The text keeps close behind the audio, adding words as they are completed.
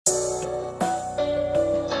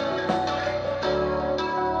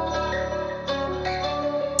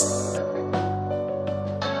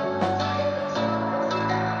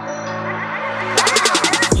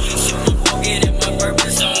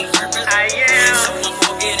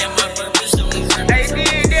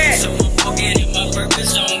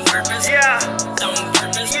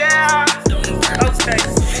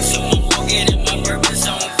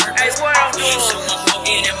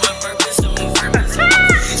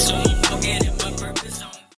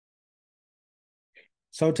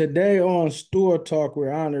So today on Stool Talk,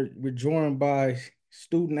 we're honored. We're joined by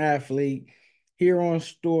student athlete. Here on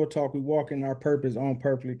Stool Talk, we walk in our purpose on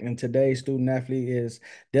purpose. And today's student athlete is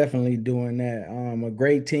definitely doing that. A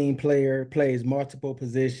great team player, plays multiple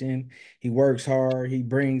position. He works hard. He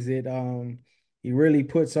brings it. He really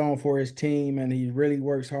puts on for his team, and he really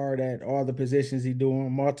works hard at all the positions he's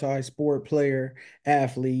doing. Multi-sport player,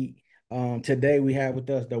 athlete. Today we have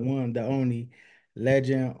with us the one, the only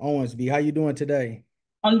legend Owensby. How you doing today?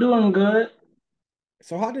 I'm doing good.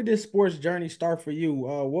 So how did this sports journey start for you?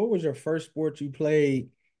 What was your first sport you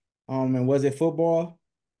played? And was it football?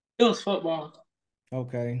 It was football.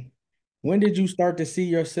 Okay. When did you start to see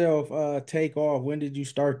yourself take off? When did you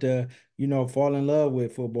start to, fall in love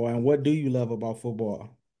with football? And what do you love about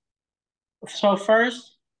football? So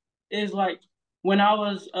first is like when I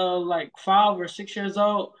was like 5 or 6 years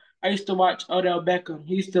old, I used to watch Odell Beckham.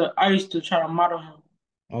 I used to try to model him.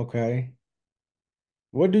 Okay.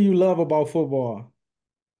 What do you love about football?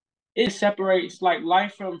 It separates like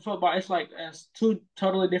life from football. It's like as two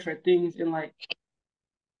totally different things, and like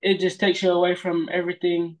it just takes you away from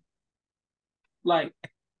everything like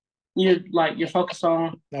you're focused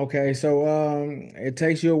on. Okay, so it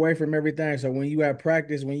takes you away from everything. So when you at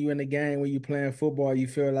practice, when you in the game, when you playing football, you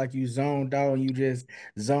feel like you zoned out and you just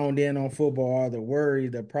zoned in on football. All the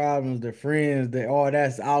worries, the problems, the friends, the all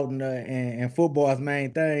that's out in and football's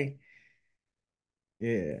main thing.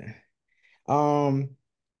 Yeah. Um,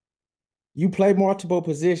 you play multiple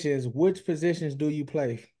positions. Which positions do you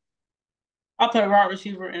play? I play wide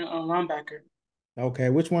receiver and linebacker. Okay,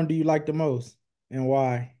 which one do you like the most and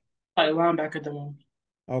why? I play linebacker the most.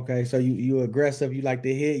 Okay, so you aggressive, you like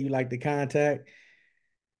to hit, you like the contact.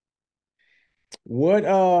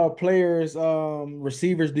 What players,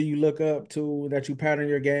 receivers do you look up to that you pattern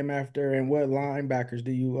your game after, and what linebackers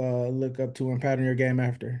do you look up to and pattern your game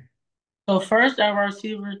after? So first at wide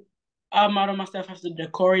receiver, I model myself after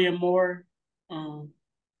Decorian Moore, um,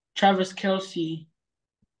 Travis Kelsey,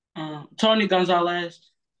 Tony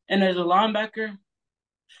Gonzalez, and there's a linebacker,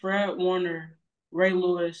 Fred Warner, Ray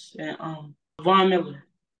Lewis, and Von Miller.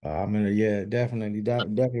 I mean, yeah, definitely,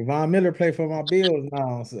 definitely. Von Miller play for my Bills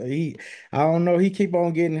now, so I don't know, he keep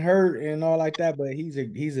on getting hurt and all like that, but he's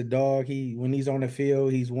a dog. When he's on the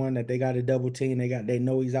field, he's one that they got to double team. They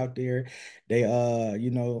know he's out there. They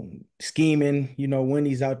scheming, when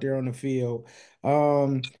he's out there on the field.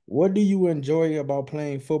 What do you enjoy about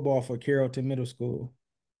playing football for Carrollton Middle School?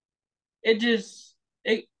 It just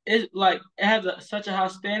it like it has such a high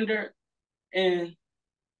standard, and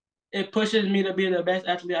it pushes me to be the best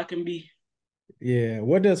athlete I can be. Yeah,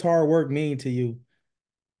 what does hard work mean to you?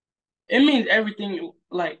 It means everything.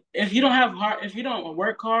 Like if you don't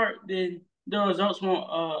work hard, then the results won't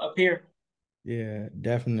appear. Yeah,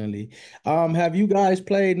 definitely. Have you guys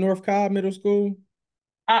played North Cobb Middle School?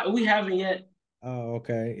 We haven't yet. Oh,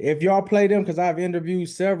 okay. If y'all play them, because I've interviewed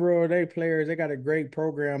several of their players, they got a great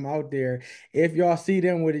program out there. If y'all see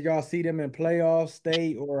them, would y'all see them in playoff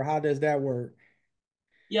state, or how does that work?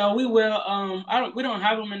 Yeah, we will. I don't. We don't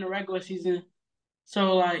have them in the regular season.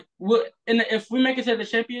 So like, if we make it to the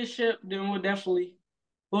championship, then we'll definitely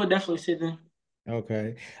see them.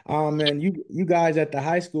 Okay. And you guys at the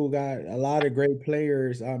high school got a lot of great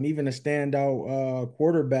players, even a standout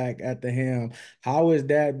quarterback at the helm. How is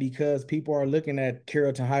that? Because people are looking at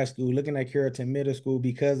Carrollton High School, looking at Carrollton Middle School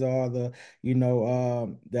because of all the,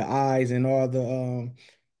 the eyes and all the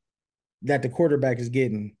that the quarterback is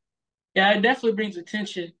getting. Yeah, it definitely brings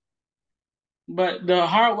attention, but the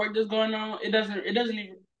hard work that's going on, it doesn't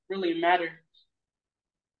even really matter.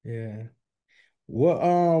 Yeah.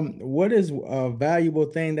 What is a valuable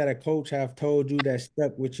thing that a coach have told you that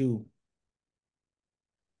stuck with you?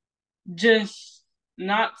 Just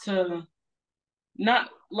not to not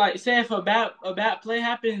like say if a bad play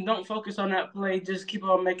happens, don't focus on that play. Just keep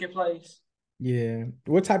on making plays. Yeah.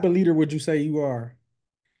 What type of leader would you say you are?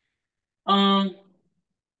 Um,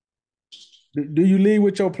 Do you lead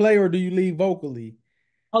with your play or do you lead vocally?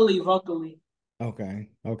 I'll vocally. Okay.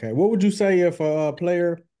 Okay. What would you say if a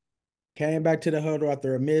player came back to the huddle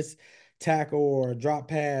after a missed tackle or a drop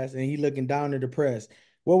pass and he looking down at the press?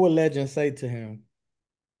 What would Legend say to him?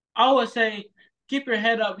 I would say keep your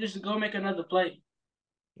head up, just go make another play.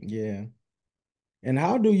 Yeah. And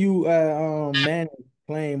how do you manage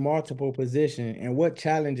playing multiple position and what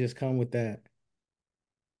challenges come with that?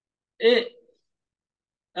 It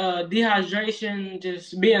Dehydration,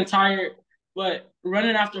 just being tired, but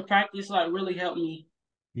running after practice like really helped me.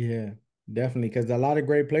 Yeah. Definitely, because a lot of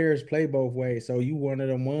great players play both ways. So you one of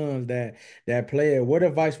the ones that play it. What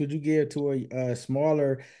advice would you give to a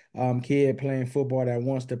smaller kid playing football that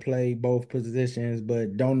wants to play both positions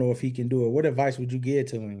but don't know if he can do it? What advice would you give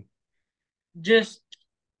to him? Just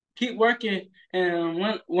keep working,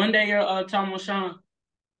 and one day your time will shine.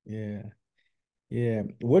 Yeah, yeah.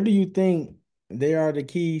 What do you think they are the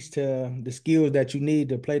keys to the skills that you need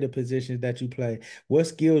to play the positions that you play? What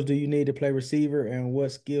skills do you need to play receiver, and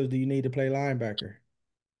what skills do you need to play linebacker?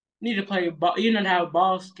 Need to play ball. You know, to have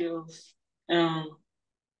ball skills, um,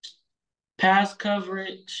 pass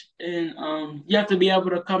coverage, and you have to be able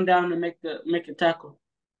to come down and make a tackle.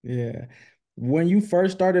 Yeah. When you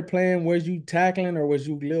first started playing, was you tackling or was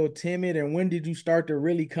you a little timid? And when did you start to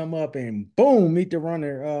really come up and boom, meet the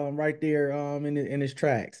runner right there in his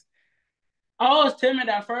tracks? I was timid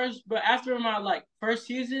at first, but after my like first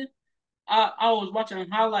season, I was watching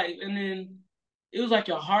highlights, and then it was like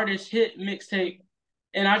your hardest hit mixtape,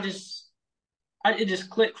 and it just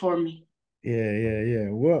clicked for me. Yeah, yeah, yeah.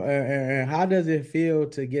 Well, and how does it feel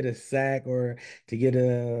to get a sack or to get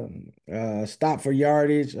a stop for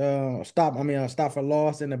yardage, stop for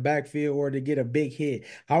loss in the backfield or to get a big hit?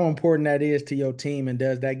 How important that is to your team and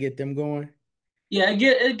does that get them going? Yeah,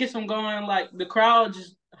 it gets them going. Like the crowd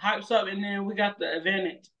just hypes up, and then we got the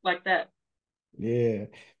advantage like that. Yeah.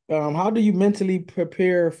 How do you mentally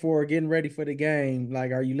prepare for getting ready for the game?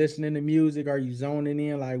 Like, are you listening to music? Are you zoning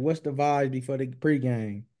in? Like, what's the vibe before the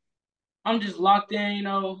pregame? I'm just locked in,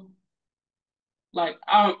 like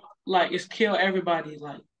I'm like it's kill everybody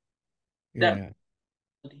like that.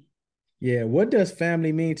 Yeah. Yeah. What does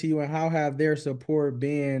family mean to you and how have their support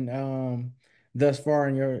been thus far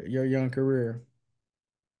in your young career?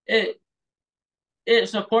 It it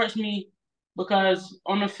supports me because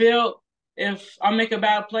on the field, if I make a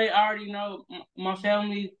bad play, I already know my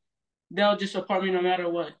family they'll just support me no matter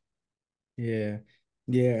what. Yeah.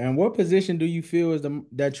 Yeah. And what position do you feel is the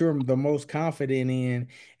that you're the most confident in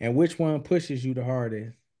and which one pushes you the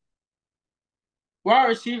hardest? Wide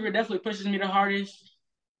receiver definitely pushes me the hardest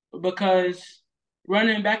because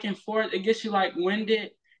running back and forth it gets you like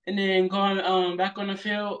winded, and then going back on the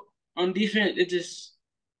field on defense it just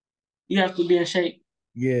you have to be in shape.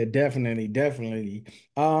 Yeah, definitely, definitely.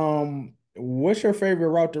 What's your favorite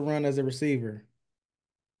route to run as a receiver?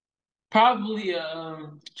 Probably a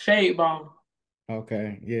fade ball.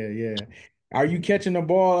 Okay, yeah, yeah. Are you catching the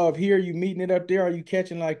ball up here? You meeting it up there? Are you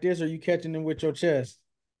catching like this? Or are you catching it with your chest?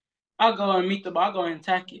 I'll go and meet the ball. I'll go and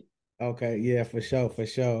attack it. Okay, yeah, for sure, for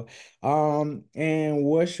sure. And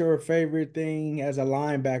what's your favorite thing as a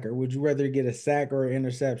linebacker? Would you rather get a sack or an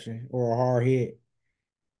interception or a hard hit?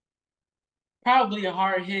 Probably a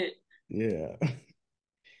hard hit. Yeah.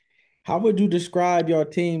 How would you describe your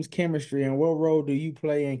team's chemistry and what role do you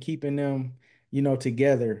play in keeping them,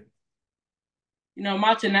 together?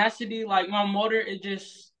 My tenacity, like my motor, it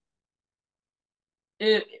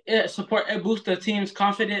boosts the team's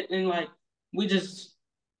confidence, and like we just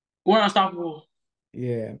we're unstoppable.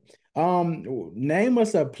 Yeah. Name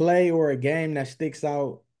us a play or a game that sticks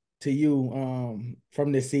out to you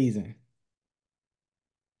from this season.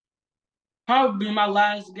 Probably my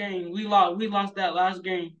last game. We lost that last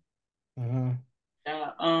game. Uh-huh.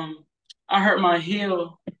 Uh, I hurt my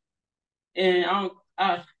heel, and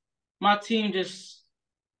my team just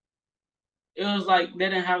it was like they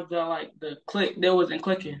didn't have the click. They wasn't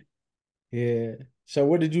clicking. Yeah. So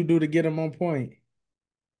what did you do to get them on point?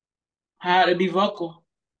 I had to be vocal.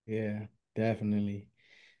 Yeah, definitely.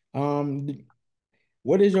 Um,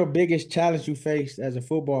 what is your biggest challenge you faced as a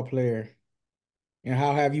football player, and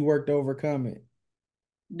how have you worked to overcome it?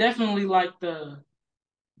 Definitely like the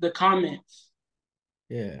comments.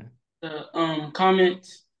 Yeah. The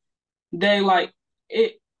comments they like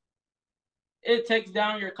it it takes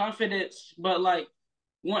down your confidence, but like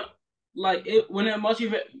when it when it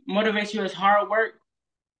motivates you as hard work,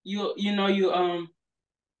 you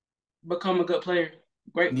become a good player,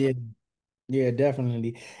 great player. Yeah. Yeah,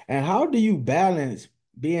 definitely. And how do you balance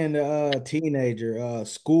being a teenager,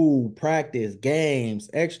 school, practice, games,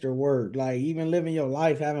 extra work, like even living your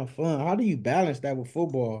life, having fun? How do you balance that with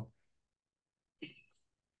football?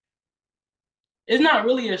 It's not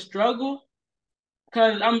really a struggle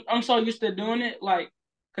because I'm so used to doing it like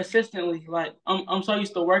consistently. Like I'm so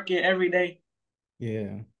used to working every day.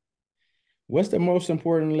 Yeah. What's the most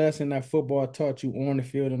important lesson that football taught you on the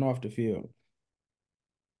field and off the field?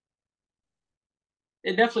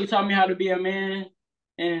 It definitely taught me how to be a man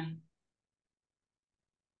and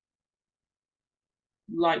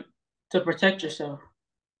like to protect yourself.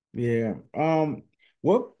 Yeah.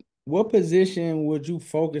 What? What position would you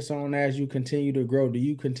focus on as you continue to grow? Do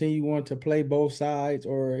you continue want to play both sides,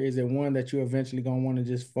 or is it one that you eventually gonna want to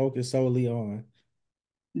just focus solely on?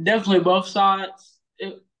 Definitely both sides.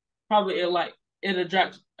 It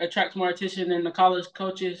attracts more attention than the college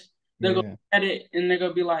coaches. They'll go Yeah. at it and they're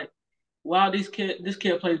gonna be like, "Wow, this kid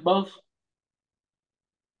plays both.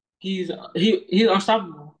 He's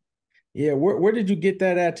unstoppable." Yeah, where did you get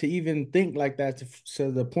that at to even think like that?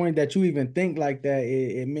 So the point that you even think like that,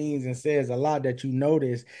 it means and says a lot that you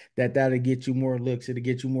notice that that'll get you more looks, it'll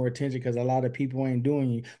get you more attention because a lot of people ain't doing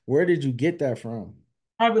you. Where did you get that from?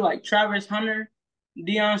 Probably like Travis Hunter,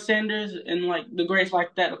 Deion Sanders, and like the greats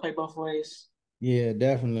like that to play both ways. Yeah,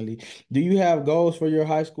 definitely. Do you have goals for your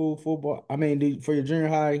high school football? I mean, for your junior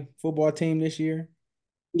high football team this year?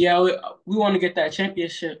 Yeah, we want to get that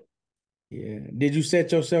championship. Yeah. Did you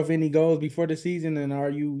set yourself any goals before the season and are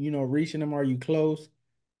you, reaching them? Are you close?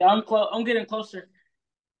 Yeah, I'm close. I'm getting closer.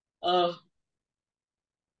 Uh,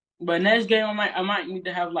 but next game I might need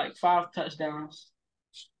to have like 5 touchdowns.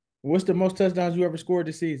 What's the most touchdowns you ever scored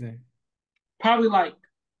this season? Probably like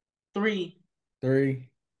 3. 3.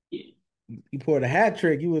 Yeah. You pulled a hat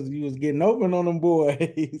trick. You was getting open on them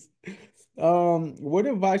boys. What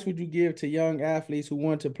advice would you give to young athletes who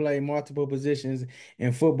want to play multiple positions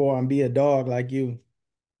in football and be a dog like you?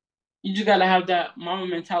 You just gotta have that mama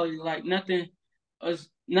mentality. Like nothing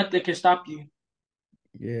can stop you.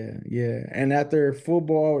 Yeah, yeah. And after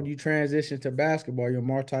football, you transition to basketball. You're a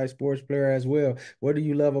multi-sports player as well. What do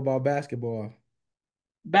you love about basketball?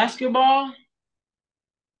 Basketball,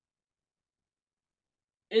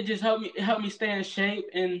 it just helped me stay in shape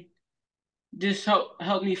and just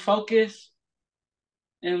help me focus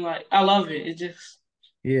and like I love it. It just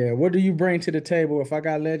Yeah, what do you bring to the table? If I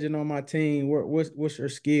got legend on my team, what's your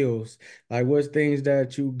skills? Like what's things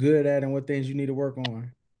that you good at and what things you need to work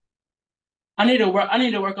on? I need to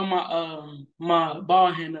work on my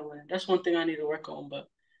ball handling. That's one thing I need to work on. But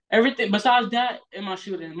everything besides that, in my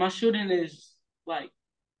shooting is like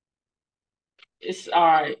it's all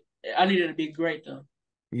right. I need it to be great though.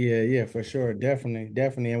 Yeah, yeah, for sure. Definitely,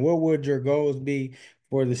 definitely. And what would your goals be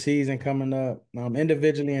for the season coming up,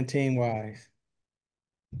 individually and team wise?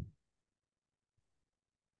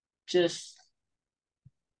 Just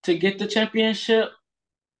to get the championship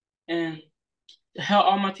and help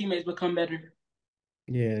all my teammates become better.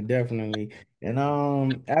 Yeah, definitely. And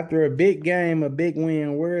after a big game, a big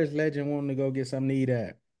win, where is Legend wanting to go get something to eat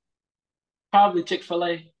at? Probably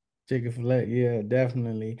Chick-fil-A. Chick-fil-A, yeah,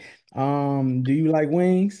 definitely. Do you like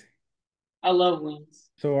wings? I love wings.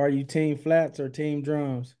 So are you team flats or team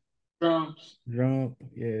drums? Drums, Drum,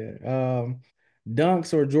 yeah.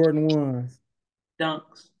 Dunks or Jordan ones?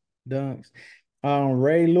 dunks, Dunks.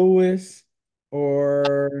 Ray Lewis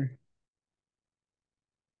or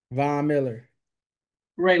Von Miller?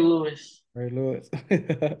 Ray Lewis. Ray Lewis.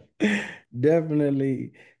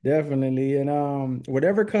 Definitely, definitely. And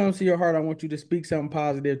whatever comes to your heart, I want you to speak something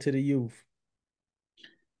positive to the youth.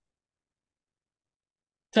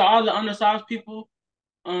 To all the undersized people,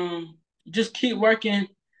 just keep working,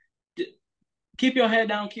 keep your head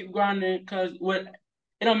down, keep grinding, cause what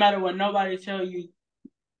it don't matter what nobody tell you.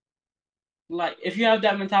 Like if you have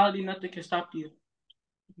that mentality, nothing can stop you.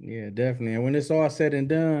 Yeah, definitely. And when it's all said and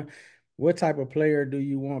done, what type of player do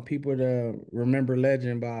you want people to remember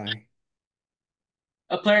Legend by?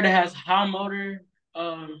 A player that has high motor,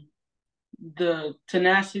 the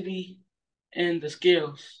tenacity, and the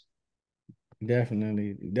skills.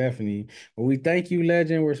 Definitely, definitely. Well, we thank you,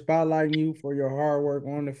 Legend. We're spotlighting you for your hard work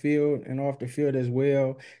on the field and off the field as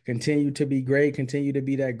well. Continue to be great. Continue to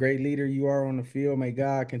be that great leader you are on the field. May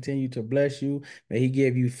God continue to bless you. May He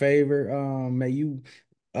give you favor. May you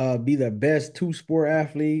be the best two-sport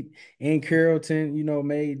athlete in Carrollton.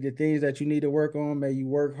 May the things that you need to work on, may you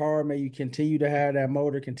work hard. May you continue to have that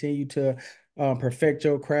motor, continue to perfect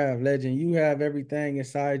your craft. Legend, you have everything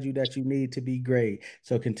inside you that you need to be great.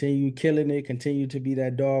 So continue killing it, continue to be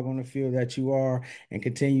that dog on the field that you are, and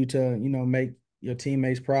continue to, make your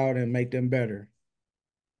teammates proud and make them better.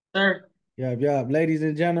 Sir, Yeah, yeah. Ladies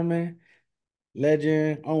and gentlemen,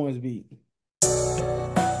 Legend Owensby.